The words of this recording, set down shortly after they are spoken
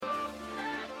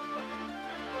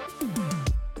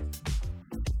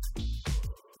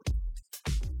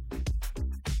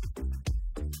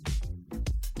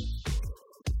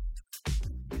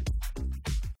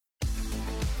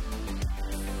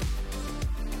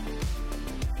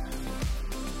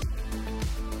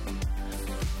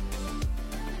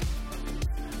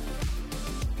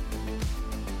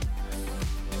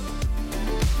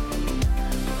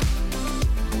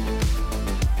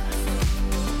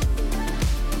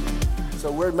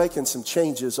So we're making some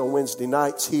changes on Wednesday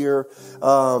nights here.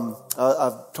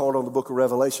 I've taught on the book of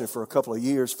Revelation for a couple of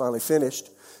years, finally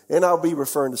finished. And I'll be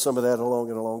referring to some of that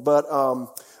along. But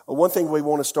one thing we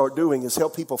want to start doing is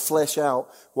help people flesh out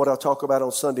what I talk about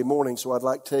on Sunday morning. So I'd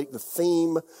like to take the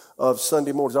theme of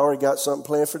Sunday mornings. I already got something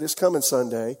planned for this coming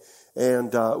Sunday.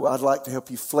 And I'd like to help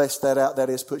you flesh that out. That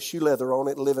is, put shoe leather on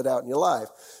it and live it out in your life.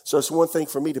 So it's one thing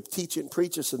for me to teach it and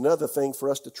preach. It's another thing for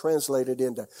us to translate it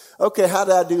into, okay, how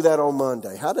did I do that on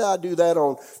Monday? How did I do that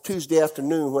on Tuesday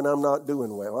afternoon when I'm not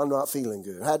doing well? I'm not feeling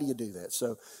good. How do you do that?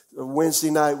 So Wednesday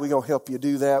night, we're going to help you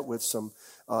do that with some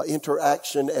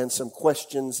interaction and some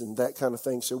questions and that kind of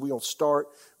thing. So we're going to start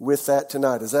with that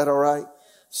tonight. Is that all right?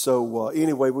 So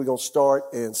anyway, we're going to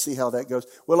start and see how that goes.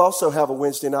 We'll also have a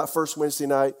Wednesday night, first Wednesday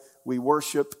night. We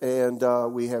worship and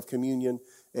we have communion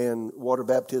and water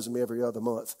baptism every other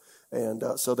month. And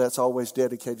so that's always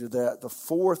dedicated to that. The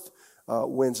fourth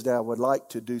Wednesday, I would like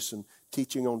to do some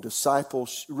teaching on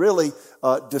disciples. Really,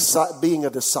 being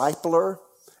a discipler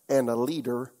and a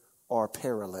leader are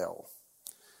parallel.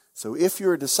 So if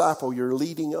you're a disciple, you're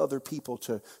leading other people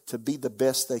to be the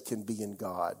best they can be in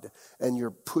God. And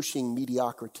you're pushing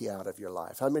mediocrity out of your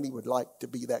life. How many would like to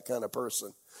be that kind of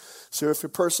person? So if you're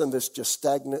a person that's just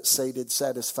stagnant, sated,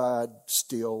 satisfied,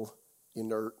 still,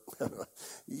 inert,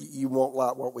 you won't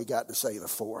like what we got to say the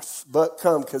fourth. But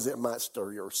come because it might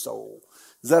stir your soul.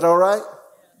 Is that all right?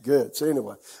 Good. So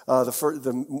anyway,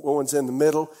 the one's in the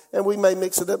middle, and we may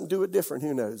mix it up and do it different.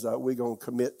 Who knows? We're going to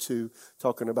commit to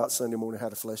talking about Sunday morning, how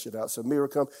to flesh it out. So Mira,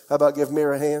 come. How about give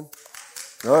Mira a hand?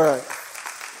 All right.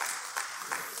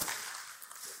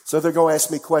 So they're going to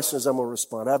ask me questions. I'm going to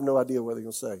respond. I have no idea what they're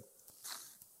going to say.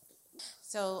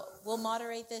 So we'll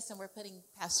moderate this, and we're putting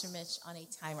Pastor Mitch on a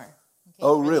timer. Okay,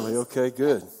 oh, really? Okay,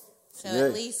 good. So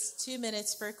at least 2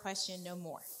 minutes per question, no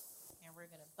more. And we're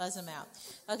going to buzz them out.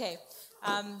 Okay.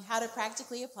 How to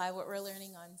practically apply what we're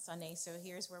learning on Sunday. So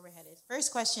here's where we're headed.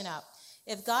 First question up.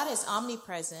 If God is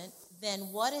omnipresent,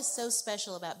 then what is so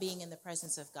special about being in the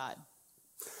presence of God?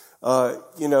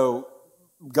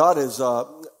 God is,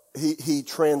 he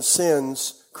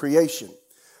transcends creation.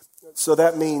 So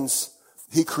that means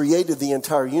he created the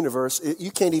entire universe. You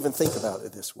can't even think about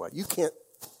it this way. You can't,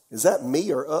 is that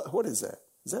me or what is that?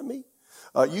 Is that me?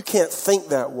 You can't think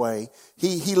that way.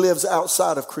 He lives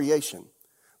outside of creation.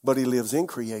 But he lives in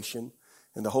creation,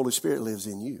 and the Holy Spirit lives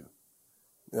in you.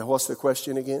 Now, what's the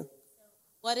question again?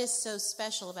 What is so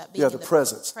special about being in the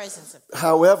presence of God?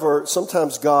 However,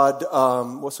 sometimes God,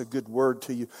 what's a good word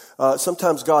to you?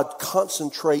 Sometimes God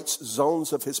concentrates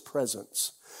zones of his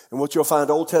presence. And what you'll find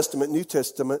Old Testament, New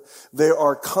Testament, there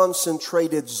are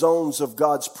concentrated zones of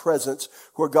God's presence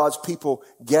where God's people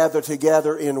gather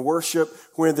together in worship,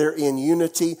 when they're in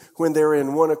unity, when they're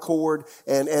in one accord,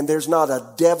 and there's not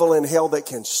a devil in hell that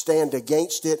can stand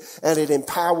against it, and it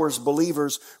empowers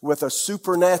believers with a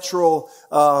supernatural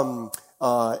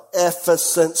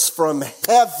effervescence from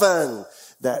heaven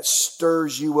that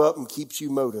stirs you up and keeps you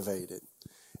motivated.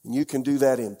 And you can do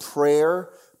that in prayer,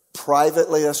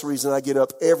 privately. That's the reason I get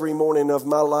up every morning of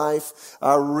my life.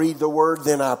 I read the word,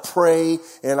 then I pray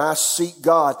and I seek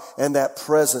God, and that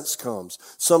presence comes.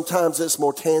 Sometimes it's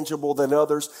more tangible than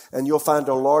others, and you'll find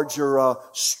a larger,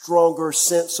 stronger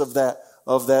sense of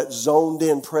that zoned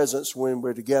in presence when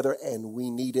we're together, and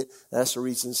we need it. That's the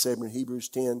reason it said in Hebrews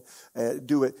 10,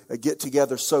 get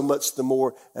together so much the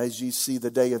more as you see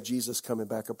the day of Jesus coming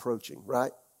back approaching,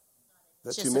 right?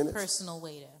 That's just 2 minutes? A personal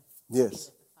way to.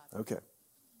 Yes. Okay.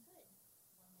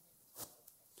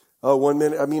 Oh, 1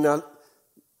 minute.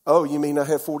 You mean I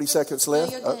have 40 seconds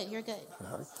left? No, you're good. You're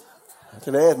good. I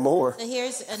can add more. So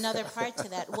here's another part to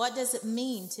that. What does it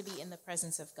mean to be in the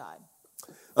presence of God?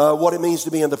 What it means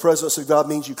to be in the presence of God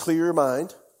means you clear your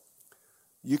mind.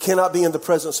 You cannot be in the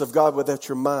presence of God without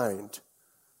your mind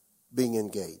being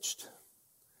engaged.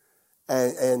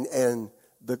 And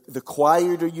the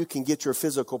quieter you can get your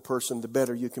physical person, the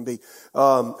better you can be.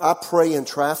 I pray in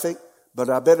traffic, but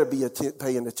I better be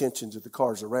paying attention to the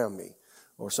cars around me,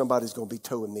 or somebody's going to be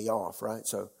towing me off, right?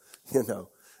 So,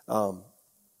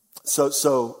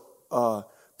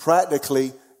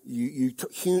 practically, you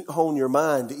hone your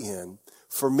mind in.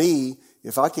 For me,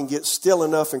 if I can get still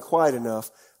enough and quiet enough,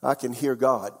 I can hear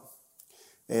God.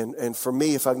 And for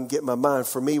me, if I can get my mind,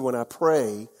 for me, when I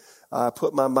pray, I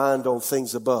put my mind on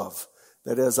things above.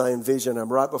 That as I envision,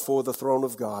 I'm right before the throne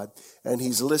of God, and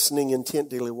he's listening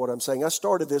intently to what I'm saying. I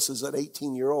started this as an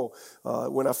 18-year-old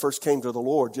when I first came to the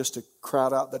Lord, just to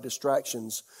crowd out the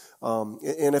distractions. And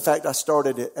in fact, I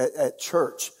started at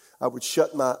church. I would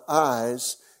shut my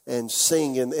eyes and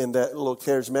sing in that little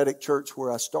charismatic church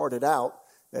where I started out.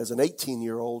 as an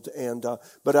 18-year-old.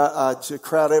 But to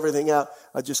crowd everything out,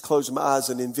 I just closed my eyes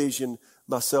and envisioned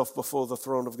myself before the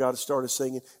throne of God and started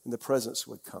singing, and the presence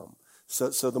would come.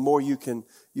 So the more you can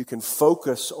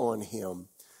focus on Him,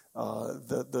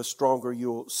 the stronger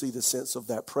you'll see the sense of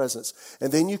that presence.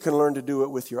 And then you can learn to do it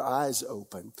with your eyes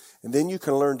open. And then you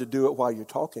can learn to do it while you're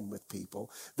talking with people.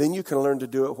 Then you can learn to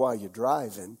do it while you're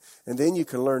driving. And then you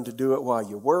can learn to do it while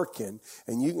you're working.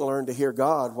 And you can learn to hear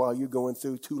God while you're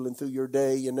tooling through your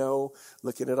day,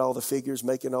 looking at all the figures,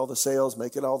 making all the sales,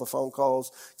 making all the phone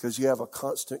calls, because you have a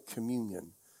constant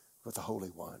communion with the Holy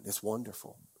One. It's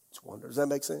wonderful. It's wonderful. Does that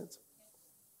make sense?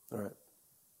 All right.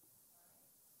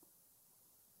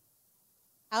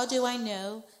 How do I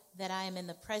know that I am in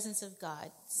the presence of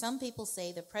God? Some people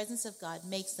say the presence of God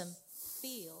makes them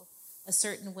feel a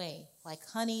certain way, like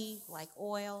honey, like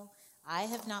oil. I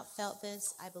have not felt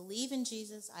this. I believe in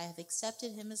Jesus. I have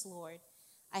accepted Him as Lord.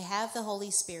 I have the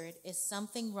Holy Spirit. Is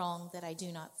something wrong that I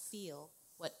do not feel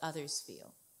what others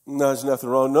feel? No, there's nothing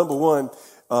wrong. Number one,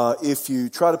 if you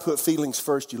try to put feelings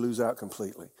first, you lose out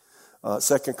completely.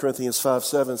 2 Corinthians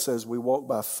 5:7 says we walk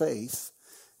by faith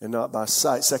and not by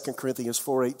sight. 2 Corinthians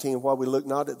 4:18, while we look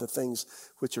not at the things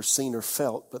which are seen or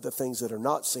felt, but the things that are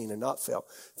not seen and not felt.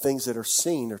 Things that are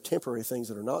seen are temporary, things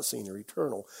that are not seen are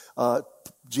eternal.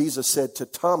 Jesus said to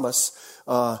Thomas,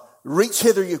 reach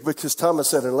hither, because Thomas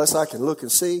said, unless I can look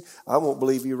and see, I won't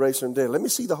believe you raised from the dead. Let me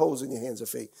see the holes in your hands and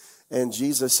feet. And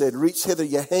Jesus said, reach hither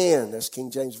your hand, that's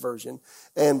King James Version,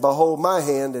 and behold my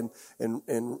hand,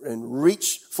 and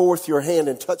reach forth your hand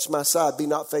and touch my side. Be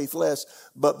not faithless,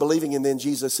 but believing. And then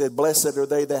Jesus said, blessed are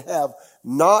they that have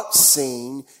not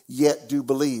seen, yet do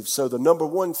believe. So the number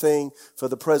one thing for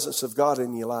the presence of God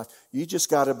in your life, you just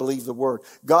got to believe the Word.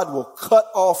 God will cut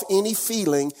off any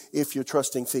feeling if you're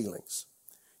trusting feelings.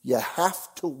 You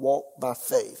have to walk by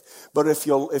faith. But if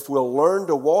we'll learn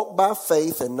to walk by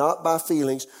faith and not by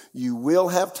feelings, you will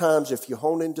have times if you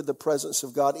hone into the presence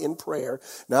of God in prayer.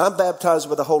 Now, I'm baptized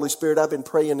with the Holy Spirit. I've been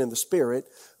praying in the Spirit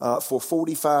for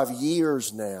 45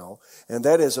 years now. And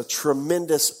that is a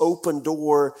tremendous open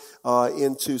door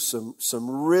into some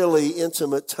really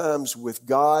intimate times with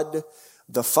God,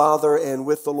 the Father, and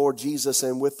with the Lord Jesus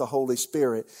and with the Holy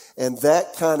Spirit. And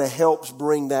that kind of helps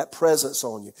bring that presence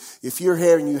on you. If you're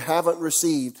here and you haven't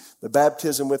received the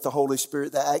baptism with the Holy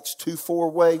Spirit, the Acts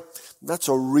 2:4 way, that's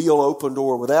a real open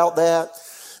door. Without that,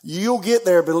 you'll get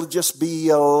there, but it'll just be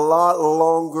a lot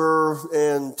longer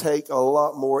and take a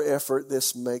lot more effort.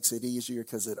 This makes it easier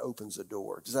because it opens the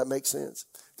door. Does that make sense?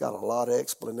 Got a lot of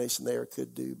explanation there it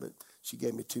could do, but she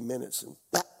gave me 2 minutes and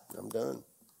I'm done.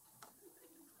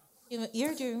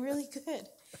 You're doing really good.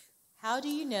 How do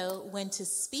you know when to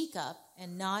speak up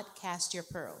and not cast your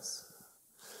pearls?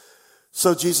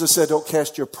 So Jesus said, don't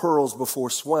cast your pearls before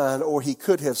swine. Or he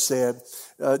could have said,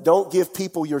 don't give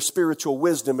people your spiritual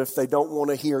wisdom if they don't want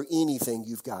to hear anything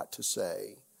you've got to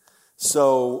say.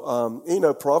 So,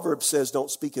 Proverbs says, don't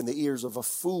speak in the ears of a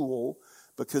fool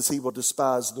because he will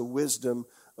despise the wisdom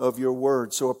of your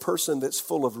word. So a person that's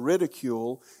full of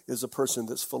ridicule is a person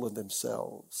that's full of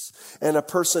themselves. And a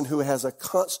person who has a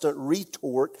constant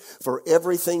retort for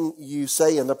everything you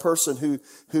say, and the person who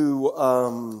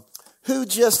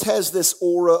just has this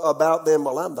aura about them,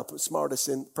 well, I'm the smartest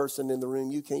person in the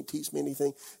room, you can't teach me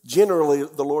anything. Generally,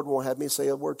 the Lord won't have me say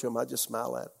a word to them. I just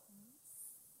smile at them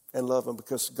and love them,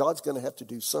 because God's going to have to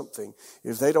do something.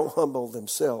 If they don't humble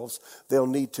themselves, they'll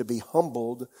need to be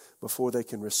humbled before they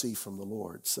can receive from the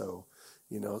Lord. So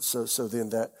then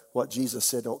that, what Jesus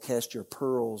said, don't cast your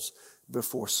pearls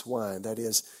before swine. That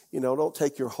is, don't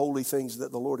take your holy things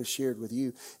that the Lord has shared with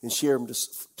you and share them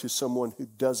to someone who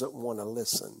doesn't want to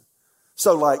listen.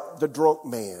 So like the drunk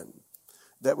man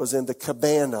that was in the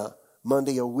cabana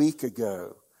Monday a week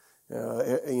ago,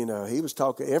 he was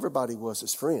talking, everybody was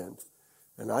his friend.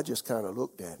 And I just kind of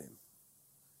looked at him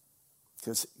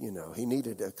because, he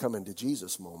needed a come into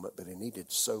Jesus moment, but he needed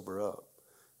to sober up.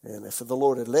 And if the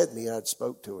Lord had led me, I'd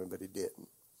spoke to him, but he didn't.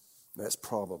 That's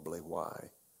probably why.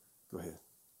 Go ahead.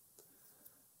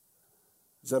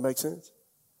 Does that make sense?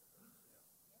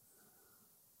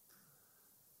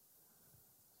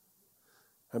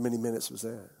 How many minutes was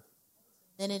that?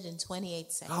 Minute and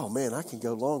 28 seconds. Oh, man, I can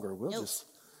go longer. Nope.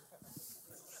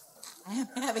 I am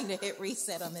having to hit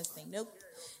reset on this thing. Nope.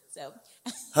 So.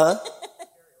 Huh?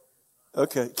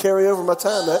 Okay. Carry over my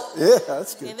time.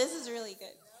 That's good. Okay, this is really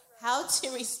good. How to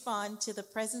respond to the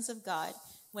presence of God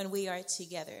when we are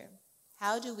together.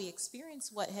 How do we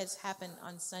experience what has happened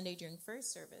on Sunday during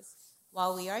first service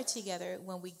while we are together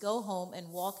when we go home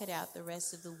and walk it out the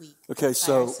rest of the week by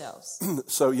ourselves?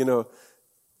 So,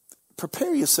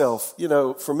 prepare yourself.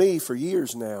 For me, for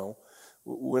years now,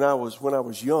 when I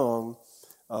was young,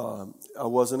 I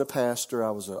wasn't a pastor.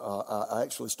 I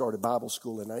actually started Bible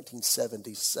school in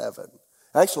 1977.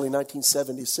 Actually, in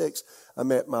 1976, I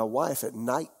met my wife at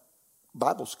night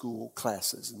Bible school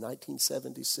classes in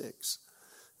 1976.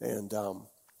 And,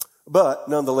 but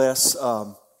nonetheless,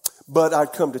 but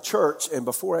I'd come to church, and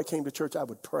before I came to church, I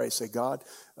would pray, say, God,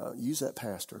 use that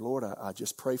pastor. Lord, I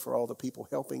just pray for all the people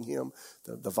helping him,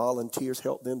 the volunteers,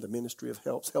 help them, the ministry of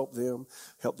helps, help them,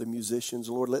 help the musicians.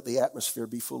 Lord, let the atmosphere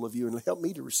be full of you, and help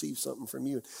me to receive something from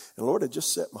you. And Lord, it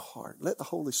just set my heart. Let the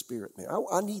Holy Spirit, man,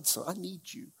 I need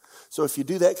you. So if you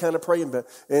do that kind of praying,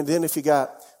 and then if you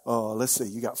got, let's see,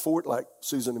 you got four, like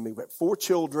Susan and me, we got 4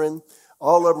 children,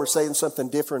 all of them are saying something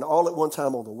different all at one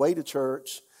time on the way to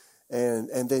church.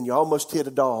 And then you almost hit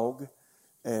a dog,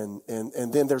 and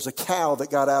then there's a cow that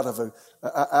got out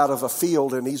of a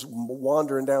field, and he's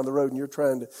wandering down the road, and you're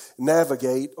trying to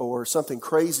navigate, or something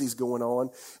crazy's going on,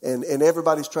 and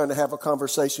everybody's trying to have a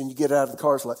conversation. You get out of the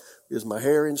car, it's like, is my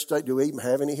hair in straight? Do I even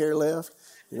have any hair left?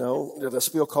 You know, did I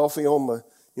spill coffee on my,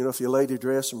 if you're a lady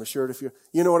dress or my shirt? If you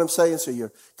know what I'm saying? So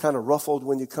you're kind of ruffled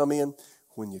when you come in.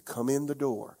 When you come in the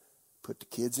door, put the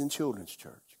kids in children's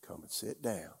church. Come and sit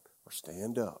down or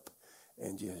stand up.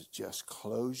 And just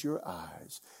close your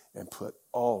eyes and put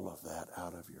all of that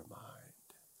out of your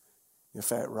mind. In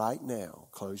fact, right now,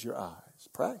 close your eyes.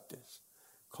 Practice.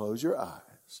 Close your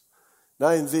eyes. Now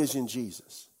envision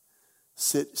Jesus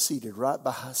seated right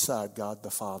beside God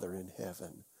the Father in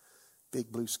heaven.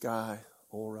 Big blue sky,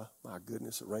 aura, my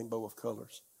goodness, a rainbow of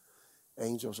colors.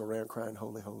 Angels around crying,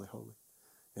 holy, holy, holy.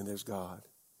 And there's God.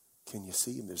 Can you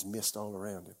see him? There's mist all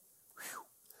around him. Whew.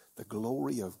 The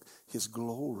glory of his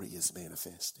glory is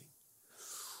manifesting.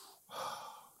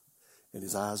 And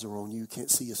his eyes are on you. You can't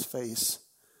see his face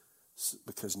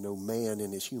because no man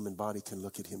in his human body can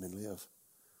look at him and live.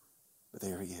 But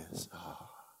there he is.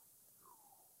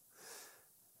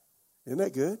 Isn't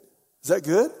that good? Is that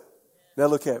good? Now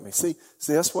look at me. See,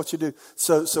 that's what you do.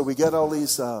 So we got all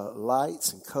these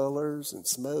lights and colors and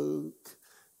smoke.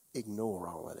 Ignore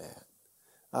all of that.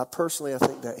 I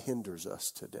think that hinders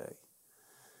us today.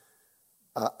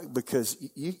 Because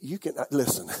you can,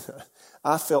 listen,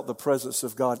 I felt the presence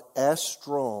of God as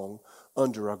strong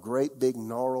under a great big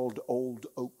gnarled old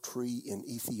oak tree in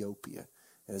Ethiopia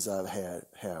as I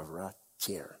have right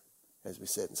here, as we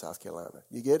said in South Carolina.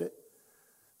 You get it?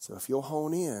 So if you'll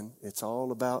hone in, it's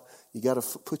all about, you got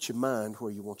to put your mind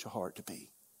where you want your heart to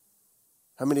be.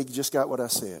 How many just got what I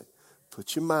said?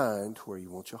 Put your mind where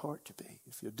you want your heart to be.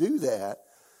 If you do that,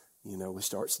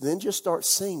 then just start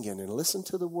singing and listen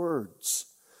to the words.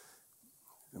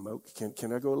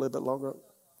 Can I go a little bit longer?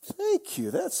 Thank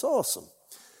you. That's awesome.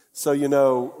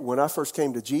 So, when I first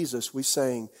came to Jesus, we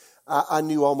sang, I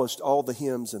knew almost all the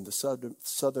hymns in the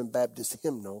Southern Baptist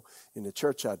hymnal in the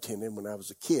church I attended when I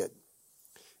was a kid.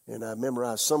 And I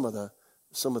memorized some of the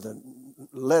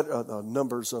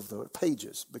numbers of the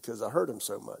pages because I heard them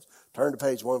so much. Turn to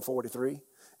page 143.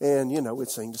 And, we'd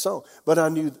sing the song. But I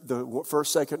knew the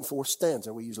first, second, and fourth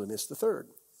stanza. We usually missed the third.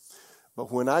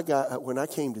 But when I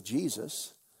came to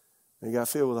Jesus and got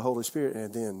filled with the Holy Spirit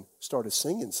and then started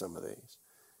singing some of these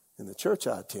in the church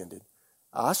I attended,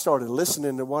 I started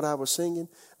listening to what I was singing.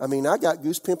 I got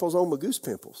goose pimples on my goose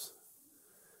pimples.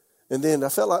 And then I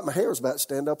felt like my hair was about to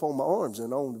stand up on my arms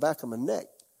and on the back of my neck.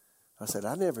 I said,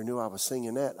 I never knew I was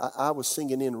singing that. I was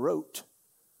singing in rote.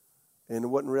 And I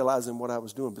wasn't realizing what I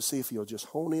was doing. But see, if you'll just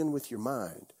hone in with your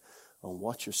mind on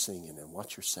what you're singing and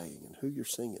what you're saying and who you're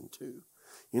singing to.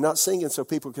 You're not singing so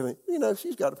people can think,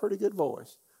 she's got a pretty good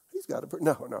voice. He's got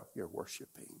no, you're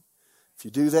worshiping. If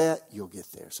you do that, you'll get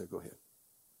there. So go ahead.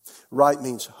 Right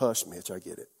means hush, Mitch. I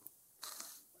get it.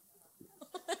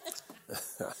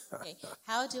 Okay.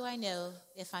 How do I know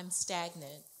if I'm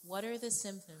stagnant? What are the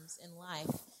symptoms in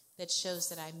life that shows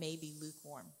that I may be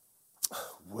lukewarm?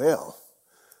 Well,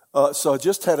 so I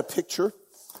just had a picture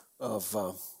of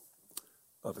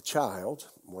a child.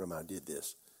 One of mine did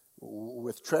this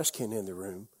with a trash can in the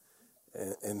room,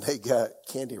 and they got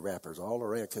candy wrappers all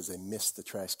around because they missed the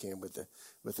trash can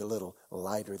with a little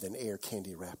lighter than air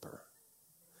candy wrapper.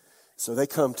 So they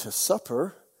come to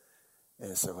supper,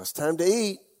 and so it's time to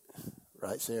eat,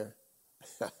 right, Sarah?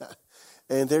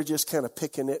 And they're just kind of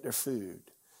picking at their food.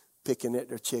 Picking at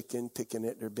their chicken, picking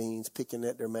at their beans, picking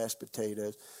at their mashed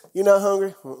potatoes. You not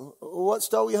hungry? What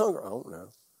stole you hungry? I don't know.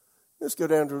 Let's go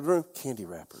down to the room. Candy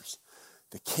wrappers.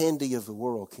 The candy of the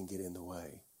world can get in the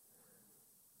way.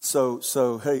 So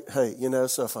hey,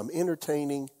 so if I'm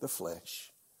entertaining the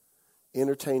flesh,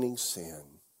 entertaining sin,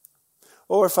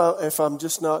 or if I'm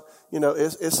just not,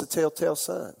 it's a telltale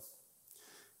sign.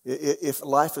 If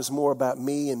life is more about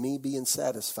me and me being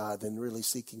satisfied than really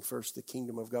seeking first the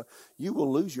kingdom of God, you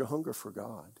will lose your hunger for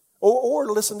God. Or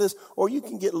listen to this, or you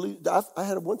can get, I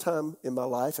had one time in my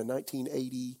life in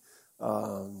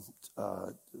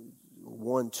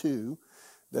 1981, 2,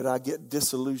 that I get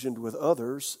disillusioned with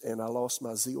others and I lost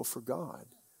my zeal for God.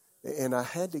 And I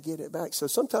had to get it back. So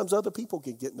sometimes other people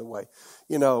can get in the way.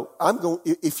 You know,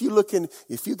 if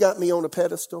you got me on a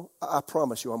pedestal, I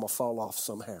promise you I'm going to fall off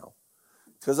somehow.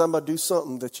 Because I'm going to do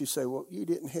something that you say, well, you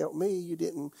didn't help me. You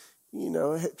didn't,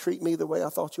 treat me the way I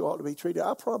thought you ought to be treated.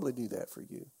 I'll probably do that for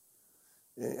you.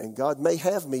 And God may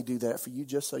have me do that for you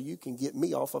just so you can get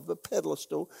me off of the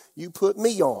pedestal you put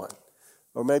me on.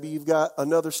 Or maybe you've got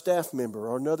another staff member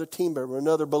or another team member, or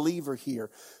another believer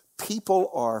here. People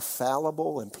are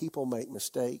fallible and people make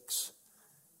mistakes.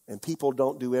 And people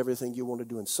don't do everything you want to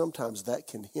do. And sometimes that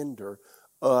can hinder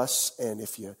us. And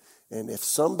if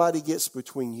somebody gets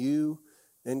between you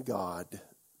and God,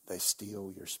 they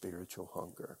steal your spiritual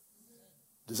hunger.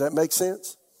 Does that make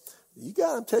sense?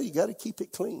 I'm telling you, you got to keep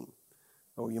it clean.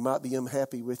 Or you might be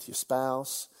unhappy with your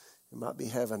spouse. You might be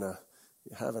having a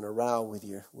row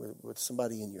with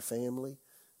somebody in your family,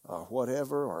 or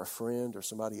whatever, or a friend, or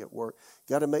somebody at work.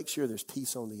 You got to make sure there's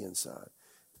peace on the inside.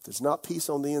 If there's not peace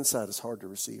on the inside, it's hard to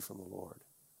receive from the Lord.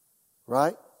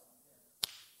 Right?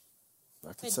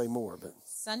 I could say more, but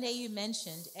Sunday you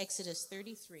mentioned Exodus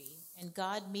 33 and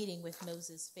God meeting with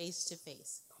Moses face to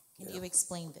face. Can you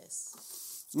explain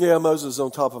this? Yeah, Moses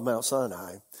on top of Mount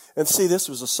Sinai. And see, this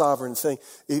was a sovereign thing.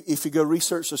 If you go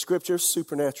research the scriptures,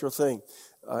 supernatural thing.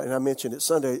 And I mentioned it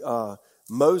Sunday,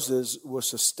 Moses was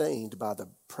sustained by the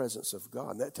presence of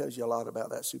God. And that tells you a lot about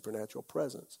that supernatural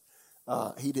presence.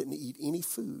 He didn't eat any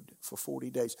food for 40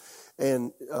 days.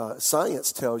 And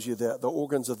science tells you that the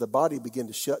organs of the body begin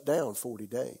to shut down 40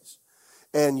 days.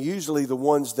 And usually the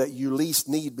ones that you least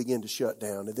need begin to shut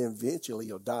down. And then eventually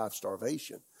you'll die of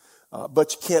starvation.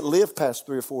 But you can't live past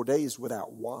 3 or 4 days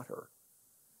without water.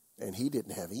 And he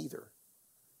didn't have either.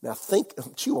 Now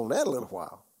chew on that a little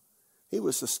while. He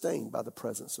was sustained by the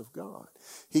presence of God.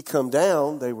 He come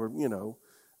down, they were,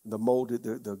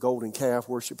 the golden calf,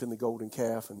 worshiping the golden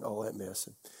calf and all that mess.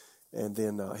 And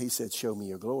then he said, show me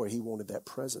your glory. He wanted that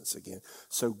presence again.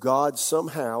 So God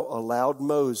somehow allowed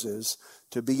Moses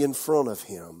to be in front of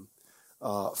him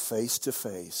face to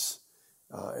face.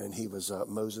 And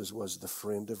Moses was the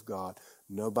friend of God.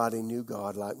 Nobody knew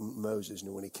God like Moses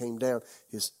knew. When he came down,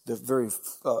 the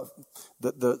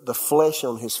flesh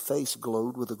on his face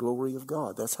glowed with the glory of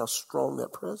God. That's how strong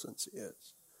that presence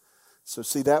is. So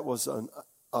see, that was an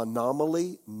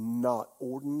anomaly, not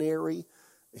ordinary.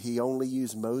 He only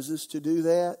used Moses to do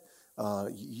that.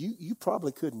 You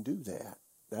probably couldn't do that.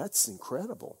 That's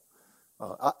incredible.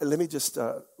 Let me just,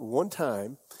 one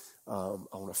time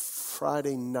on a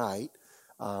Friday night,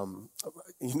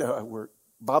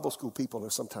 Bible school people are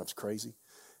sometimes crazy.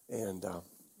 And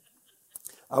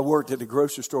I worked at the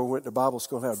grocery store, went to Bible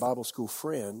school, and had a Bible school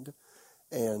friend.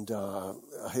 And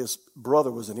his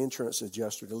brother was an insurance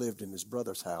adjuster that lived in his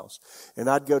brother's house. And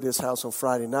I'd go to his house on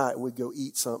Friday night, and we'd go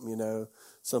eat something,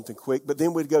 something quick. But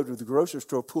then we'd go to the grocery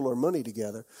store, pool our money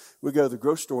together. We'd go to the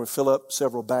grocery store and fill up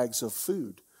several bags of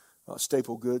food,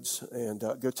 staple goods, and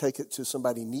go take it to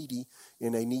somebody needy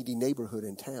in a needy neighborhood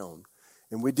in town.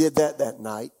 And we did that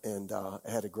night, and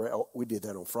we did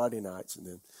that on Friday nights, and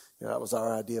then that was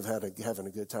our idea of having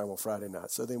a good time on Friday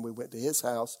night. So then we went to his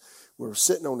house. We were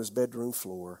sitting on his bedroom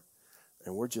floor,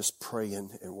 and we're just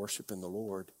praying and worshiping the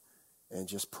Lord, and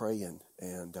just praying,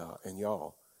 and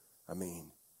y'all,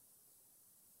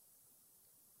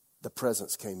 the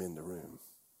presence came in the room.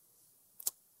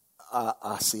 I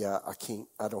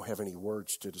don't have any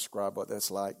words to describe what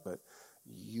that's like, but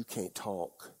you can't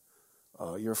talk.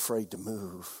 You're afraid to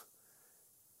move.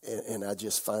 And I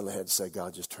just finally had to say,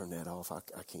 God, just turn that off. I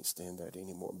can't stand that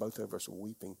anymore. Both of us were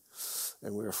weeping,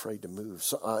 and we were afraid to move.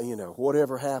 So,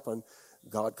 whatever happened,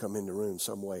 God come in the room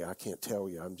some way. I can't tell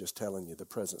you. I'm just telling you, the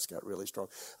presence got really strong.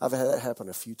 I've had that happen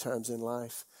a few times in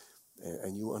life,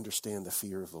 and you understand the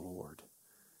fear of the Lord.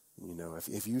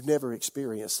 If you've never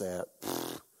experienced that,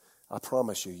 I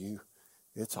promise you,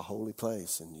 it's a holy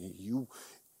place, and you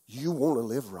want to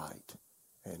live right.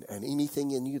 And anything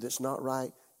in you that's not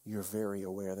right, you're very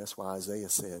aware. That's why Isaiah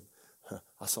said,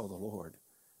 I saw the Lord.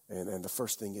 And the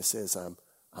first thing it says, I'm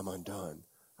undone.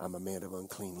 I'm a man of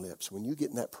unclean lips. When you get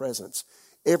in that presence,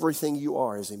 everything you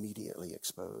are is immediately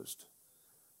exposed.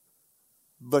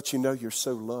 But you're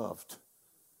so loved.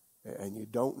 And you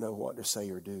don't know what to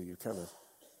say or do. You're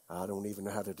I don't even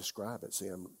know how to describe it. See,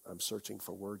 I'm searching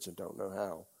for words and don't know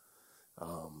how.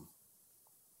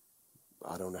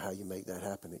 I don't know how you make that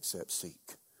happen except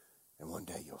seek. And one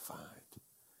day you'll find.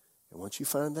 And once you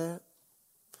find that,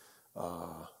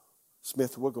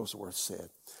 Smith Wigglesworth said,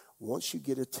 once you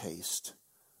get a taste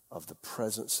of the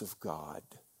presence of God,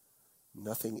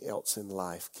 nothing else in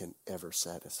life can ever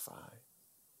satisfy.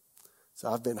 So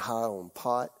I've been high on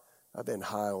pot. I've been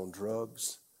high on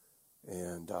drugs.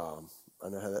 And I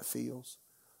know how that feels.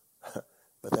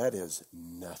 But that is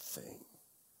nothing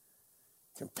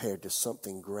compared to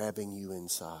something grabbing you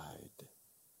inside.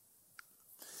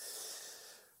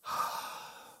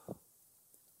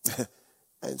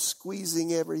 And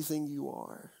squeezing everything you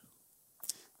are.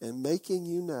 And making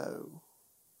you know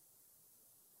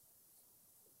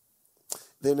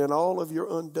that in all of your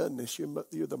undoneness,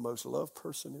 you're the most loved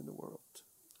person in the world.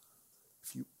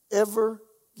 If you ever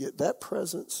get that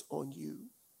presence on you,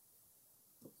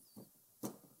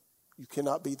 you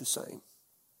cannot be the same.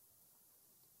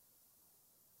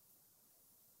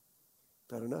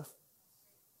 Is that enough?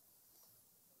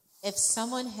 If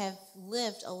someone have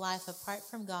lived a life apart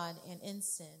from God and in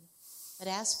sin, but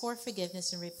asks for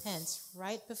forgiveness and repents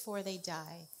right before they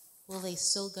die, will they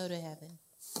still go to heaven?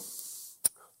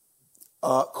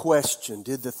 Question,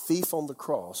 did the thief on the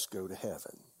cross go to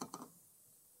heaven?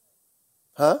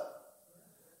 Huh?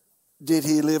 Did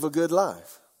he live a good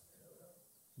life?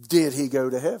 Did he go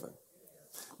to heaven?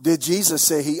 Did Jesus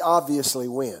say he obviously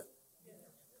went?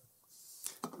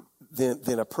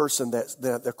 Then a person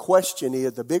the question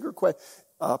is, the bigger question,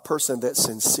 a person that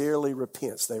sincerely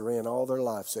repents, they ran all their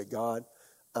life, said, God,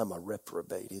 I'm a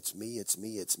reprobate. It's me,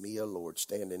 oh Lord,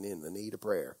 standing in the need of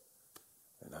prayer.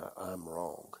 And I'm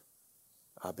wrong.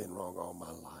 I've been wrong all my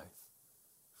life.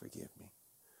 Forgive me.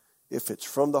 If it's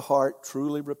from the heart,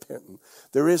 truly repentant,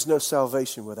 there is no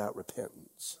salvation without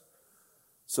repentance.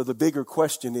 So the bigger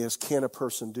question is, can a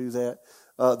person do that?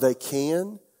 They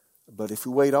can, but if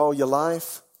you wait all your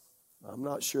life, I'm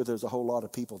not sure there's a whole lot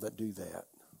of people that do that.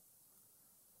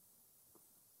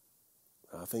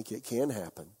 I think it can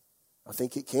happen.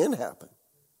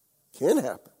 Can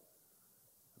happen.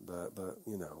 But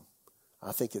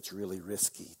I think it's really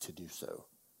risky to do so.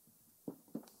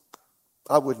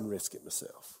 I wouldn't risk it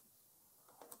myself.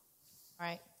 All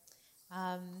right.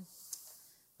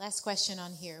 Last question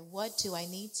on here. What do I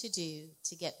need to do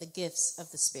to get the gifts of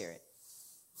the Spirit?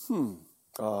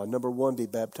 Number one, be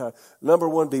baptized. Number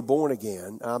one, be born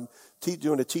again. I'm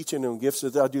doing a teaching on gifts.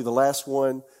 I'll do the last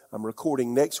one. I'm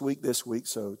recording next week, this week.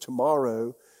 So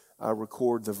tomorrow, I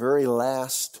record the very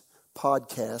last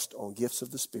podcast on gifts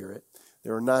of the Spirit.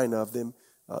 There are 9 of them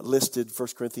listed, 1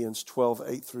 Corinthians 12,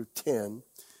 8 through 10.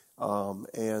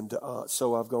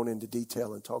 So I've gone into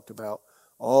detail and talked about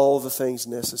all the things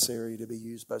necessary to be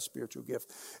used by spiritual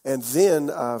gift. And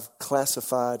then I've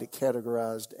classified,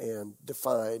 categorized, and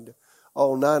defined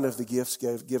all 9 of the gifts,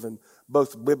 given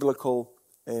both biblical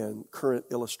and current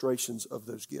illustrations of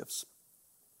those gifts.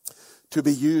 To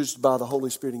be used by the Holy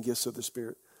Spirit and gifts of the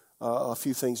Spirit, a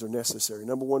few things are necessary.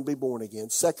 Number one, be born again.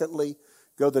 Secondly,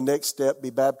 go the next step,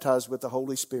 be baptized with the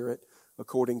Holy Spirit,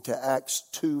 according to Acts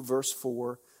 2, verse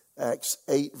 4, Acts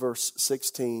 8, verse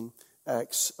 16,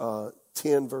 Acts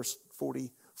 10, verse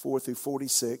 44 through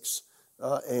 46,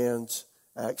 and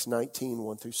Acts 19,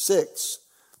 1 through 6.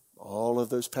 All of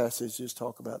those passages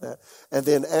talk about that. And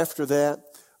then after that,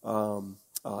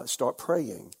 start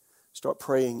praying. Start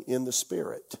praying in the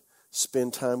Spirit.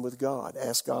 Spend time with God.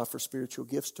 Ask God for spiritual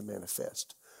gifts to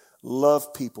manifest.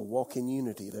 Love people. Walk in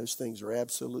unity. Those things are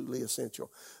absolutely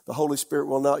essential. The Holy Spirit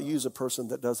will not use a person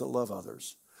that doesn't love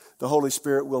others. The Holy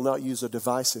Spirit will not use a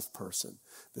divisive person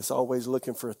that's always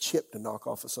looking for a chip to knock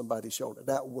off of somebody's shoulder.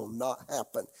 That will not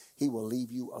happen. He will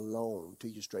leave you alone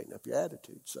till you straighten up your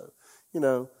attitude. So,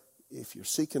 if you're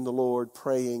seeking the Lord,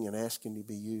 praying and asking to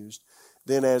be used,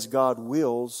 then as God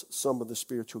wills, some of the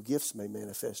spiritual gifts may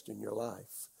manifest in your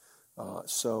life.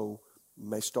 So you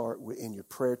may start in your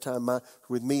prayer time.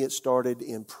 With me, it started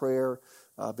in prayer.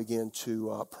 I began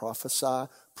to prophesy.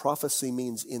 Prophecy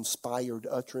means inspired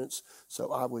utterance.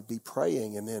 So I would be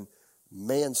praying and then,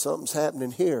 man, something's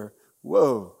happening here.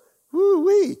 Whoa,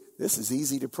 woo-wee. This is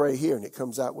easy to pray here. And it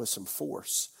comes out with some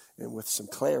force and with some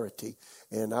clarity.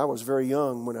 And I was very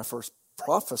young when I first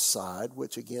prophesied,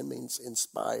 which again means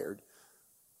inspired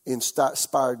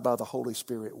by the Holy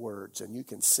Spirit words. And you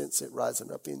can sense it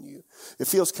rising up in you. It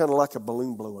feels kind of like a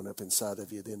balloon blowing up inside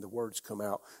of you. Then the words come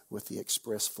out with the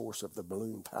express force of the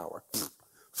balloon power.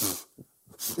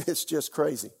 It's just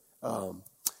crazy.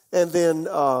 And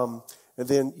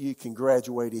then you can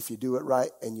graduate if you do it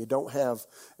right. And you don't have,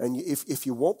 if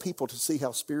you want people to see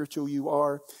how spiritual you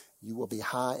are, you will be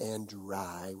high and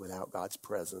dry without God's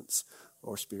presence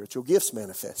or spiritual gifts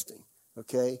manifesting.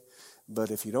 Okay? But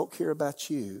if you don't care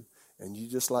about you, and you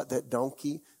just like that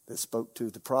donkey that spoke to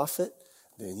the prophet,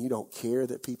 then you don't care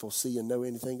that people see and know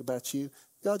anything about you.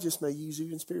 God just may use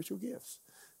you in spiritual gifts.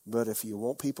 But if you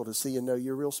want people to see and know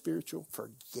you're real spiritual,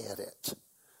 forget it.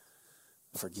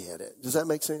 Forget it. Does that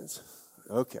make sense?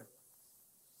 Okay.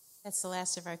 That's the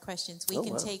last of our questions. We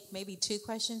can take maybe 2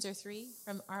 questions or 3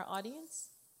 from our audience.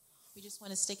 We just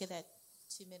want to stick at that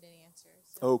 2-minute answer.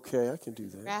 So okay, I can do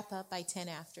that. Wrap up by 10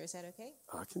 after. Is that okay?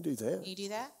 I can do that. Can you do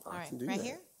that? All right. Can do right that.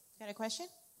 Here? Got a question?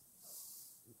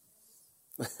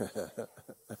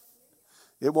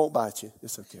 It won't bite you.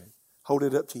 It's okay. Hold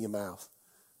it up to your mouth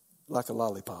like a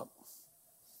lollipop.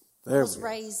 There I was we go.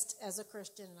 raised as a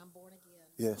Christian, and I'm born again.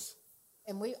 Yes.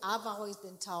 And I've always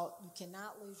been taught you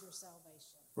cannot lose your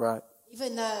salvation. Right.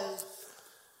 Even though,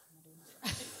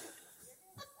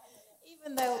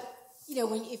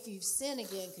 if you sin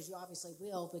again, because you obviously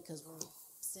will, because we're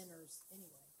sinners anyway,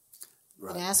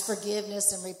 Right. and ask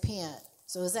forgiveness and repent.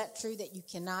 So is that true that you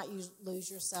cannot lose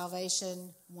your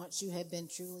salvation once you have been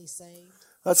truly saved?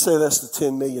 I'd say that's the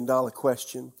 $10 million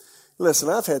question. Listen,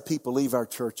 I've had people leave our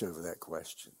church over that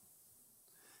question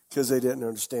because they didn't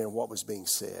understand what was being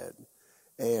said.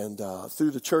 And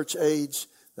through the church age,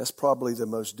 that's probably the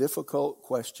most difficult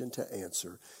question to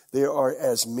answer. There are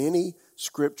as many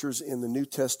scriptures in the New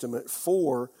Testament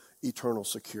for eternal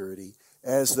security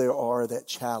as there are that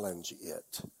challenge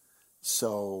it.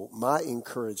 So my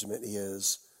encouragement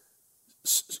is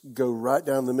go right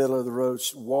down the middle of the road,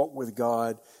 walk with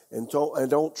God, and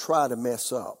don't try to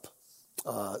mess up.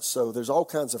 So there's all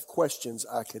kinds of questions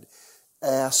I could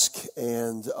ask,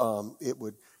 and it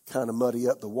would kind of muddy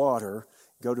up the water.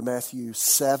 Go to Matthew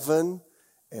 7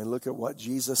 and look at what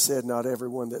Jesus said. Not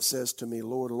everyone that says to me,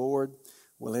 Lord, Lord,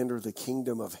 will enter the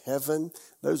kingdom of heaven.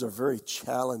 Those are very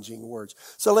challenging words.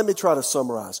 So let me try to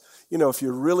summarize. If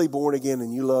you're really born again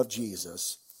and you love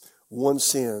Jesus, one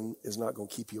sin is not going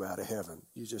to keep you out of heaven.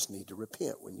 You just need to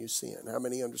repent when you sin. How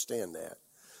many understand that?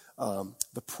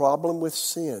 The problem with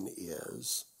sin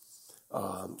is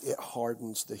it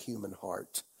hardens the human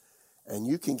heart. And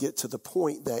you can get to the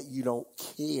point that you don't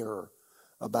care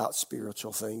about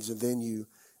spiritual things, and then you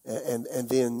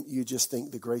just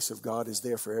think the grace of God is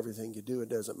there for everything you do. It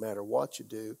doesn't matter what you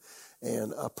do.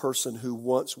 And a person who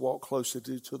once walked closer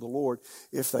to the Lord,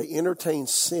 if they entertain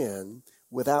sin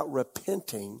without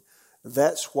repenting,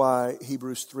 that's why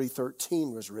Hebrews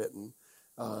 3:13 was written,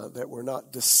 that we're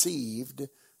not deceived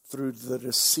through the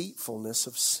deceitfulness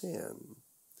of sin.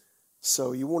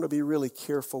 So you want to be really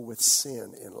careful with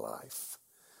sin in life.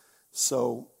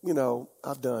 So,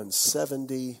 I've done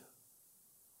 77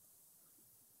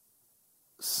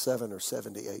 or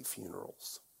 78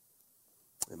 funerals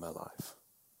in my life.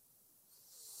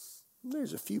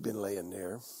 There's a few been laying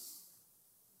there.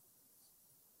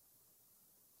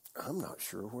 I'm not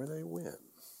sure where they went.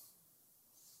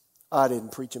 I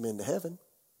didn't preach them into heaven,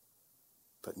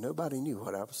 but nobody knew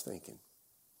what I was thinking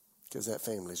because that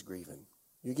family's grieving.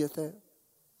 You get that?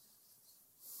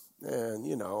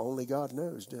 And, only God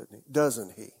knows,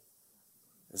 doesn't he?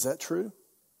 Is that true?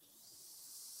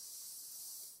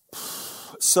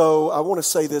 So I want to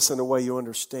say this in a way you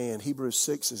understand. Hebrews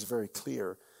 6 is very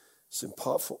clear. It's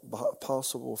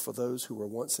impossible for those who were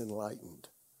once enlightened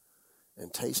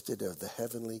and tasted of the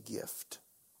heavenly gift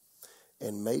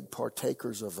and made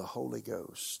partakers of the Holy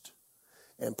Ghost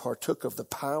and partook of the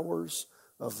powers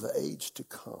of the age to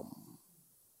come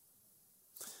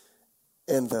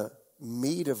and the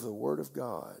meat of the Word of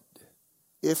God,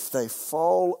 if they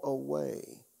fall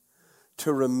away,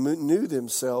 to renew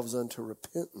themselves unto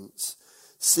repentance,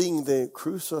 seeing they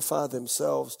crucify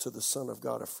themselves to the Son of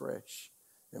God afresh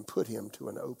and put him to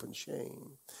an open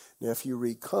shame. Now, if you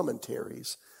read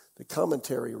commentaries, the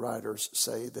commentary writers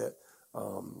say that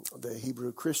the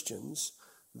Hebrew Christians,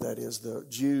 that is the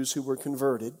Jews who were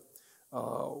converted,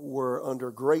 were under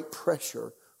great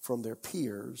pressure from their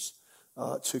peers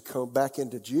to come back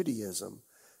into Judaism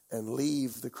and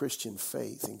leave the Christian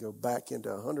faith and go back into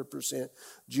 100%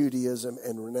 Judaism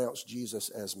and renounce Jesus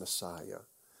as Messiah.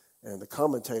 And the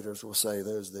commentators will say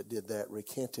those that did that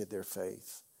recanted their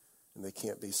faith and they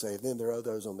can't be saved. Then there are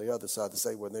those on the other side that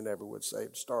say, well, they never would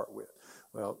save to start with.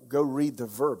 Well, go read the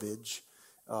verbiage,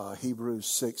 Hebrews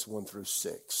 6, 1 through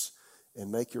 6,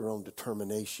 and make your own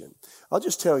determination. I'll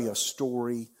just tell you a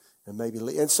story.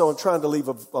 And so I'm trying to leave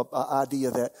an idea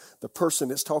that the person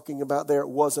that's talking about there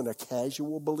wasn't a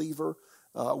casual believer,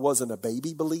 wasn't a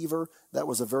baby believer. That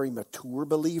was a very mature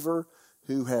believer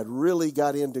who had really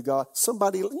got into God.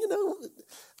 Somebody,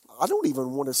 I don't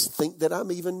even want to think that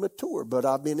I'm even mature, but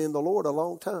I've been in the Lord a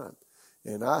long time.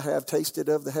 And I have tasted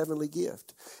of the heavenly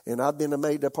gift. And I've been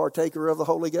made a partaker of the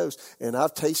Holy Ghost. And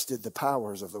I've tasted the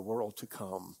powers of the world to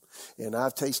come. And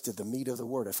I've tasted the meat of the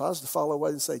Word. If I was to fall away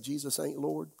and say, Jesus ain't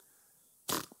Lord,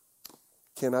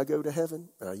 can I go to heaven?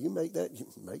 You make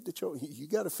the choice. You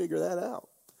got to figure that out.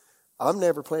 I'm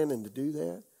never planning to do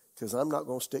that because I'm not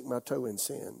going to stick my toe in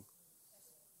sin.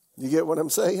 You get what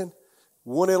I'm saying?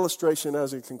 One illustration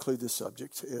as I conclude this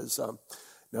subject is,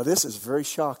 now this is very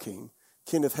shocking.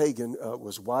 Kenneth Hagin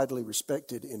was widely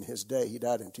respected in his day. He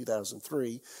died in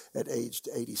 2003 at age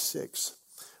 86.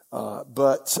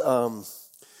 But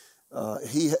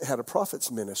he had a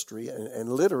prophet's ministry, and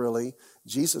literally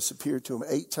Jesus appeared to him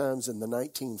 8 times in the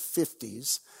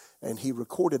 1950s, and he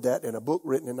recorded that in a book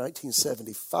written in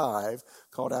 1975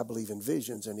 called I Believe in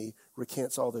Visions, and he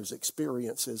recants all those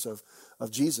experiences of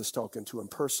Jesus talking to him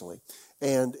personally.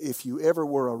 And if you ever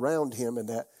were around him in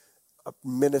that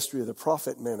ministry of the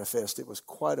prophet manifest, it was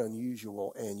quite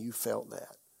unusual, and you felt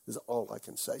that, is all I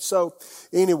can say. So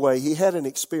anyway, he had an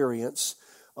experience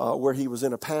where he was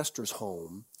in a pastor's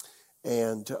home,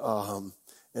 and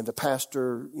the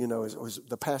pastor,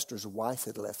 the pastor's wife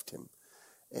had left him,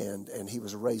 and he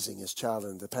was raising his child,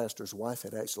 and the pastor's wife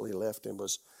had actually left him,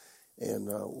 was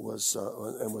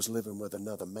living with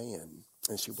another man,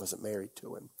 and she wasn't married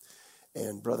to him.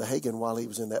 And Brother Hagin, while he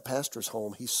was in that pastor's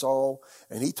home, he saw,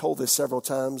 and he told this several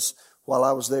times while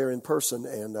I was there in person,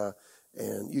 and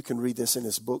you can read this in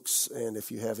his books, and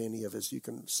if you have any of his, you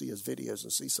can see his videos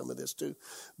and see some of this too.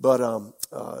 But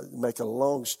make a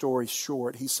long story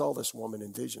short, he saw this woman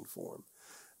in vision form.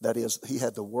 That is, he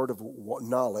had the word of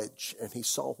knowledge, and he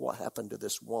saw what happened to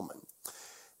this woman.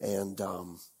 And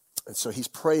so he's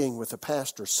praying with the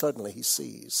pastor. Suddenly he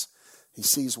sees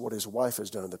what his wife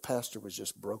has done. The pastor was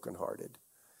just brokenhearted.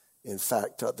 In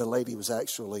fact, the lady was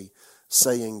actually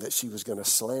saying that she was going to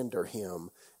slander him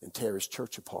and tear his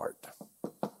church apart.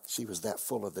 She was that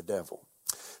full of the devil.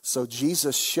 So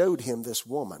Jesus showed him this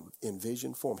woman in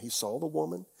vision form. He saw the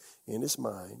woman in his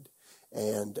mind.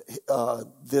 And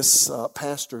this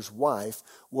pastor's wife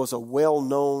was a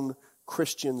well-known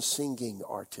Christian singing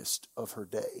artist of her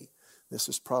day. This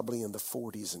is probably in the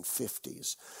 40s and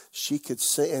 50s. She could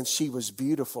sing, and she was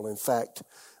beautiful. In fact,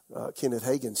 Kenneth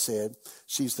Hagin said,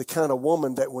 she's the kind of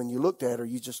woman that when you looked at her,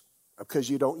 because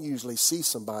you don't usually see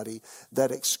somebody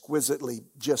that exquisitely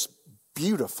just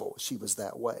beautiful, she was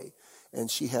that way. And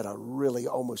she had a really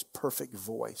almost perfect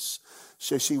voice.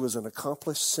 So she was an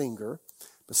accomplished singer.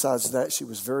 Besides that, she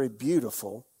was very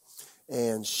beautiful,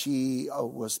 and she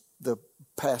was the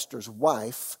pastor's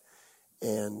wife.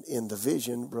 And in the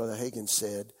vision, Brother Hagin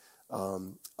said,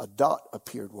 a dot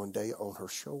appeared one day on her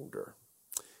shoulder,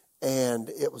 and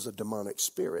it was a demonic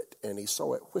spirit, and he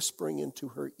saw it whispering into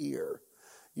her ear,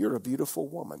 "You're a beautiful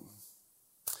woman."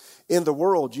 In the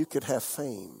world, you could have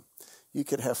fame, you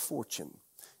could have fortune,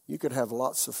 you could have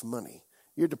lots of money.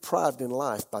 You're deprived in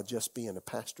life by just being a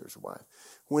pastor's wife.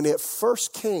 When it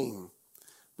first came,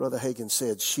 Brother Hagin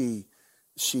said she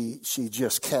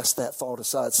just cast that thought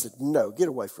aside, said, "No, get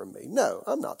away from me. No,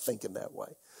 I'm not thinking that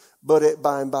way." But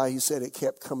by and by, he said it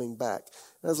kept coming back.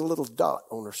 There's a little dot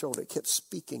on her shoulder. It kept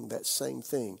speaking that same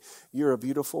thing. You're a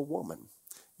beautiful woman.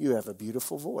 You have a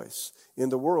beautiful voice. In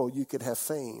the world, you could have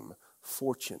fame,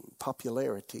 fortune,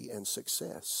 popularity, and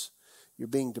success. You're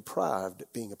being deprived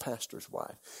being a pastor's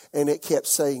wife. And it kept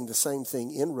saying the same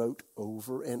thing in rote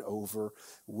over and over,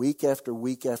 week after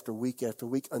week after week after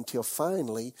week, until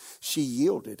finally she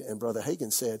yielded. And Brother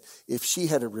Hagin said if she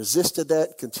had resisted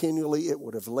that continually, it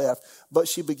would have left. But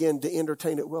she began to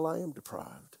entertain it. Well, I am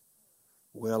deprived.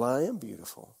 Well, I am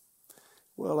beautiful.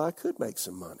 Well, I could make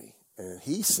some money. And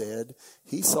he said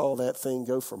he saw that thing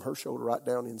go from her shoulder right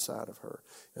down inside of her.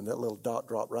 And that little dot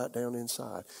dropped right down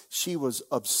inside. She was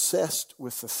obsessed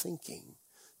with the thinking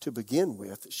to begin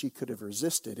with. She could have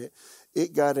resisted it.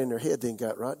 It got in her head, then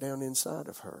got right down inside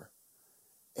of her.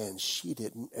 And she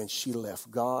didn't. And she left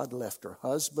God, left her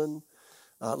husband,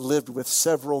 lived with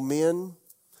several men.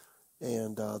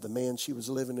 And the man she was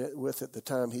living with at the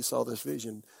time he saw this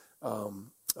vision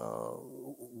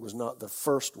was not the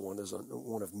first one, as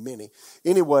one of many.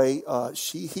 Anyway,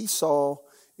 he saw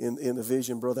in the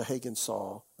vision, Brother Hagin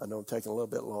saw, I know I'm taking a little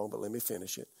bit long, but let me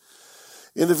finish it.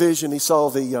 In the vision, he saw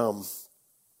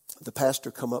the pastor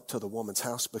come up to the woman's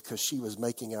house because she was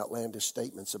making outlandish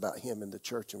statements about him in the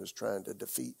church and was trying to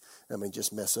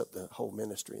just mess up the whole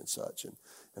ministry and such,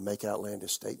 and make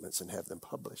outlandish statements and have them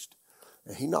published.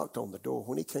 And he knocked on the door.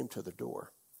 When he came to the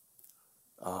door,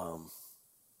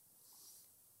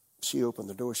 she opened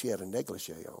the door. She had a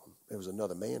negligee on. There was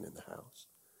another man in the house.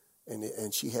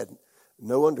 And she had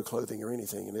no underclothing or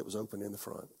anything, and it was open in the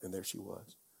front. And there she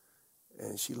was.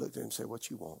 And she looked at him and said, "What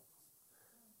you want?"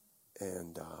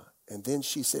 And then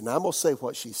she said, and I'm going to say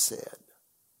what she said.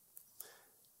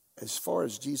 "As far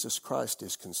as Jesus Christ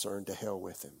is concerned, to hell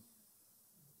with him."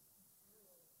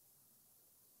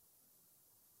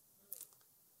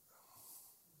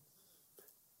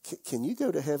 Can you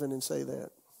go to heaven and say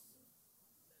that?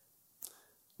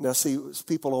 Now, see,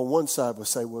 people on one side would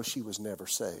say, well, she was never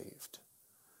saved.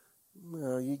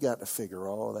 Well, you got to figure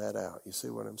all that out. You see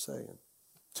what I'm saying?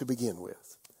 To begin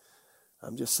with.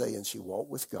 I'm just saying she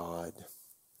walked with God.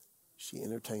 She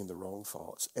entertained the wrong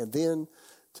thoughts. And then,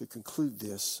 to conclude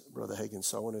this, Brother Hagin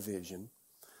saw in a vision,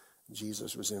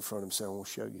 Jesus was in front of him saying, I want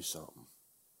to show you something.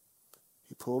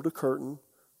 He pulled a curtain.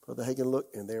 Brother Hagin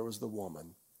looked, and there was the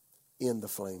woman in the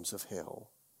flames of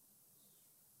hell.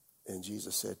 And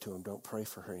Jesus said to him, don't pray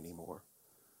for her anymore.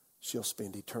 She'll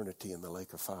spend eternity in the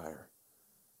lake of fire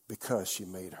because she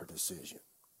made her decision.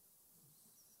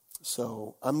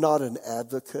 So I'm not an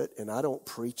advocate, and I don't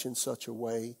preach in such a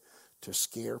way to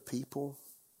scare people.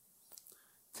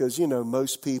 Because,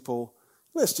 most people,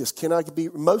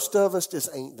 most of us just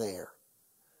ain't there.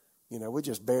 We're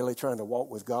just barely trying to walk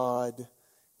with God.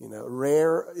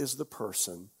 Rare is the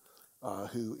person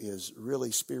who is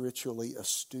really spiritually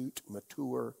astute,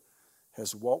 mature,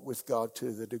 has walked with God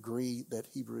to the degree that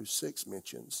Hebrews 6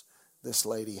 mentions. This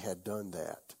lady had done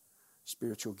that.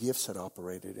 Spiritual gifts had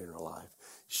operated in her life.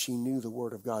 She knew the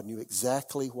Word of God, knew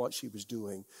exactly what she was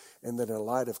doing, and that in a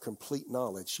light of complete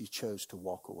knowledge, she chose to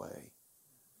walk away.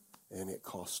 And it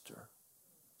cost her.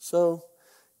 So,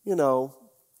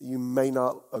 you may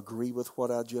not agree with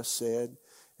what I just said,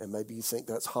 and maybe you think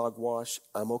that's hogwash.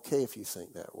 I'm okay if you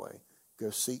think that way.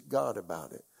 Go seek God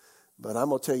about it. But I'm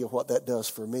going to tell you what that does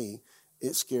for me.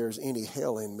 It scares any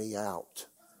hell in me out.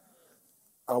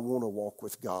 I want to walk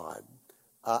with God.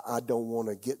 I don't want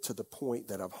to get to the point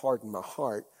that I've hardened my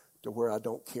heart to where I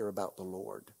don't care about the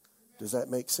Lord. Does that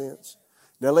make sense?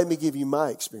 Now let me give you my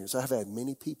experience. I've had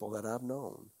many people that I've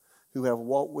known who have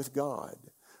walked with God,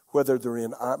 whether they're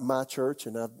in my church,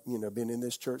 and I've been in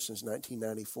this church since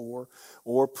 1994,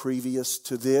 or previous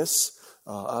to this.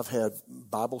 I've had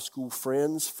Bible school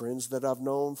friends that I've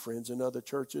known, friends in other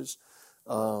churches,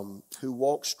 who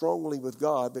walked strongly with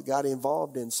God but got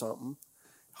involved in something,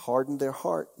 hardened their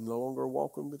heart, no longer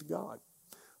walking with God.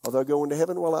 Are they going to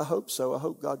heaven? Well, I hope so. I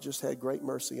hope God just had great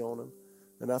mercy on them.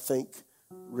 And I think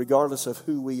regardless of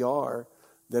who we are,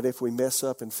 that if we mess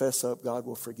up and fess up, God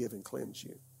will forgive and cleanse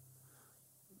you.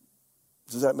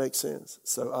 Does that make sense?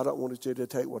 So I don't want you to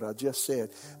take what I just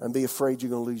said and be afraid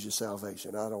you're going to lose your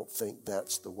salvation. I don't think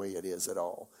that's the way it is at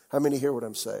all. How many hear what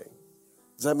I'm saying?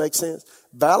 Does that make sense?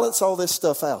 Balance all this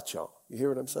stuff out, y'all. You hear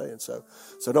what I'm saying? So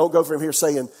don't go from here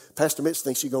saying, Pastor Mitch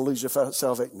thinks you're going to lose your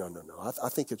salvation. No. I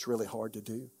think it's really hard to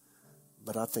do.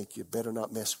 But I think you better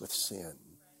not mess with sin.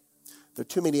 There are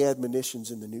too many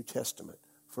admonitions in the New Testament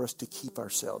for us to keep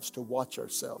ourselves, to watch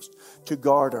ourselves, to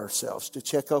guard ourselves, to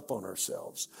check up on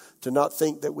ourselves, to not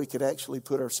think that we could actually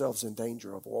put ourselves in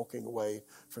danger of walking away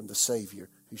from the Savior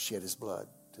who shed his blood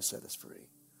to set us free.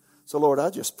 So, Lord, I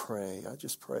just pray.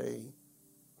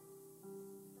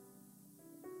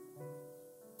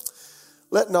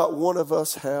 Let not one of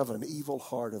us have an evil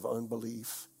heart of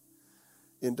unbelief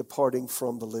in departing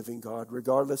from the living God,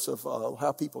 regardless of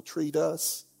how people treat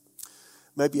us.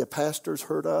 Maybe a pastor's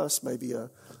hurt us. Maybe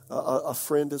a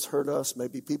friend has hurt us.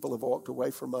 Maybe people have walked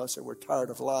away from us and we're tired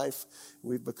of life.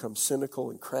 We've become cynical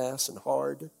and crass and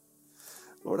hard.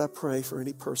 Lord, I pray for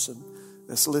any person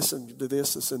that's listening to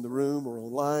this, that's in the room or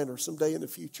online or someday in the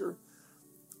future.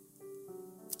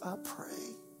 I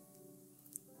pray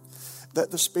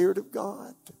that the Spirit of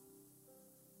God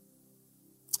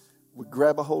would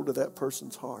grab a hold of that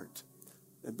person's heart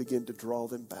and begin to draw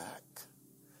them back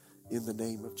in the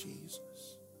name of Jesus.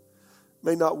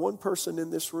 May not one person in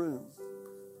this room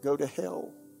go to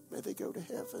hell. May they go to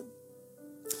heaven.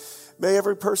 May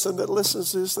every person that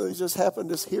listens to this, they just happen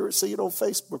to hear it, see it on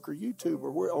Facebook or YouTube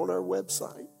or we're on our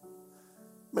website.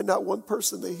 May not one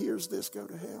person that hears this go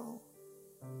to hell.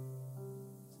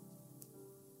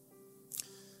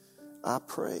 I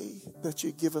pray that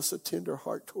you give us a tender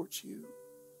heart towards you.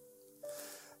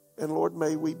 And Lord,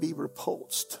 may we be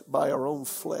repulsed by our own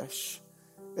flesh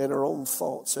and our own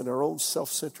thoughts and our own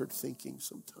self-centered thinking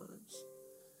sometimes.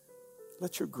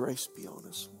 Let your grace be on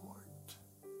us, Lord.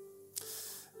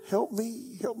 Help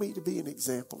me to be an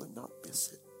example and not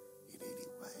miss it in any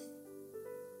way.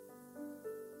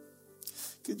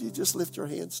 Could you just lift your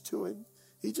hands to him?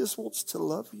 He just wants to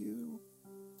love you.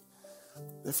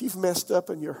 If you've messed up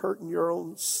and you're hurting your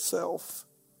own self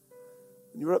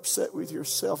and you're upset with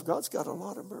yourself, God's got a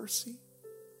lot of mercy.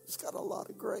 He's got a lot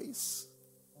of grace.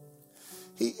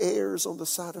 He errs on the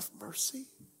side of mercy.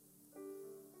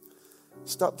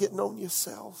 Stop getting on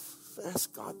yourself.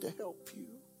 Ask God to help you.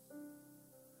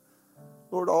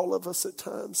 Lord, all of us at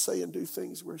times say and do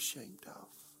things we're ashamed of.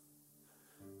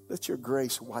 Let your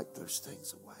grace wipe those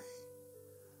things away.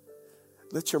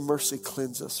 Let your mercy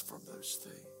cleanse us from those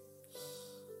things.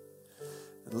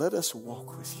 And let us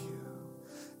walk with you.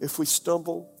 If we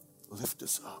stumble, lift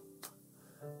us up.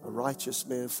 A righteous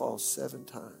man falls 7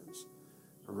 times,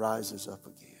 rises up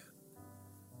again.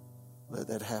 Let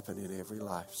that happen in every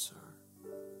life, sir.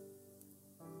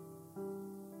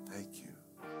 Thank you.